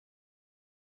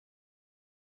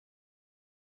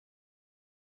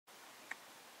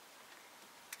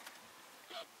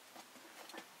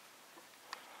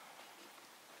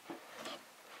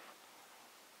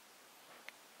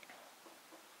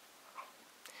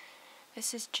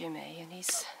This is Jimmy, and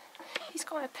he's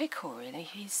quite a pickle really.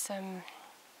 He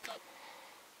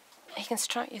can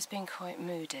strike you as being quite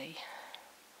moody,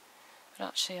 but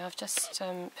actually I've just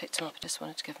picked him up. I just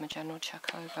wanted to give him a general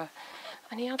check over,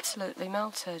 and he absolutely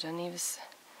melted, and he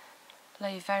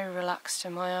lay very relaxed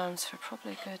in my arms for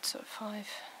probably a good sort of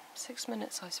 5-6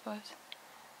 minutes, I suppose,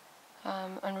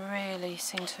 and really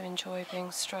seemed to enjoy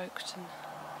being stroked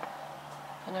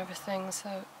and everything.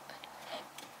 So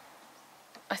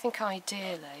I think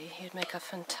ideally he'd make a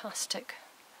fantastic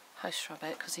house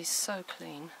rabbit because he's so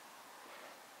clean.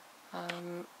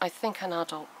 I think an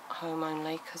adult home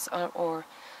only, or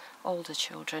older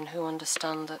children who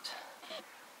understand that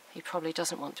he probably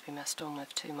doesn't want to be messed on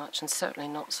with too much, and certainly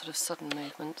not sort of sudden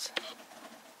movements.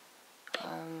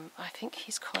 I think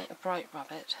he's quite a bright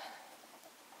rabbit.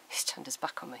 He's turned his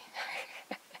back on me.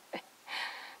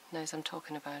 Knows I'm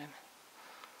talking about him.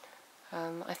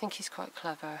 I think he's quite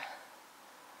clever,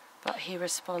 but he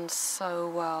responds so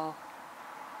well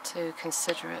to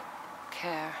considerate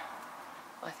care.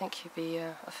 I think he'd be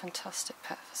a fantastic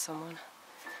pet for someone.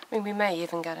 I mean, we may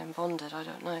even get him bonded, I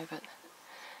don't know, but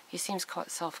he seems quite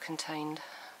self-contained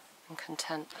and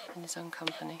content in his own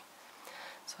company.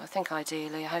 So I think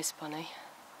ideally a house bunny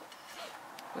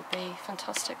would be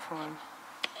fantastic for him.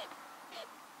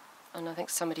 And I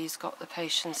think somebody who's got the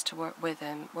patience to work with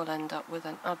him will end up with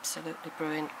an absolutely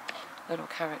brilliant little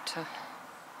character,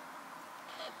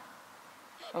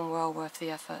 and well worth the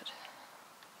effort.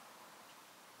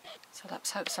 So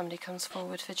let's hope somebody comes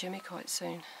forward for Jimmy quite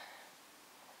soon.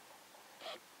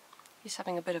 He's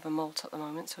having a bit of a molt at the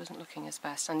moment, so isn't looking his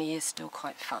best, and he is still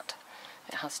quite fat,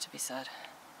 it has to be said.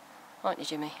 Aren't you,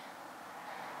 Jimmy?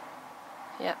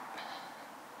 Yep.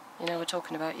 You know we're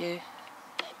talking about you.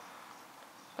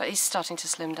 But he's starting to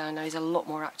slim down now. He's a lot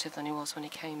more active than he was when he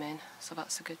came in, so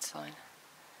that's a good sign.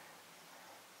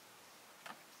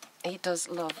 He does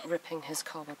love ripping his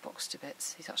cardboard box to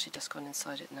bits. He's actually just gone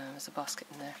inside it now. There's a basket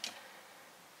in there.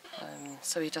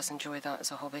 So he does enjoy that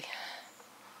as a hobby.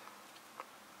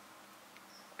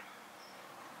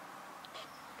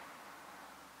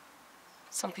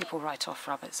 Some people write off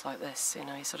rabbits like this, you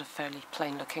know, he's sort of fairly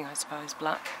plain looking, I suppose,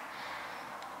 black,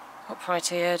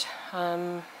 upright eared,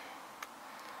 a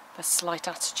slight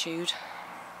attitude.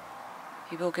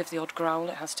 He will give the odd growl,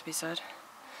 it has to be said,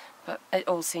 but it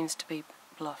all seems to be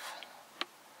bluff.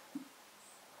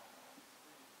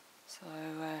 So,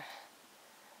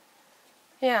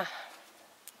 yeah,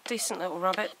 decent little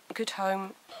rabbit, good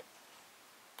home,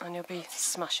 and you'll be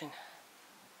smashing.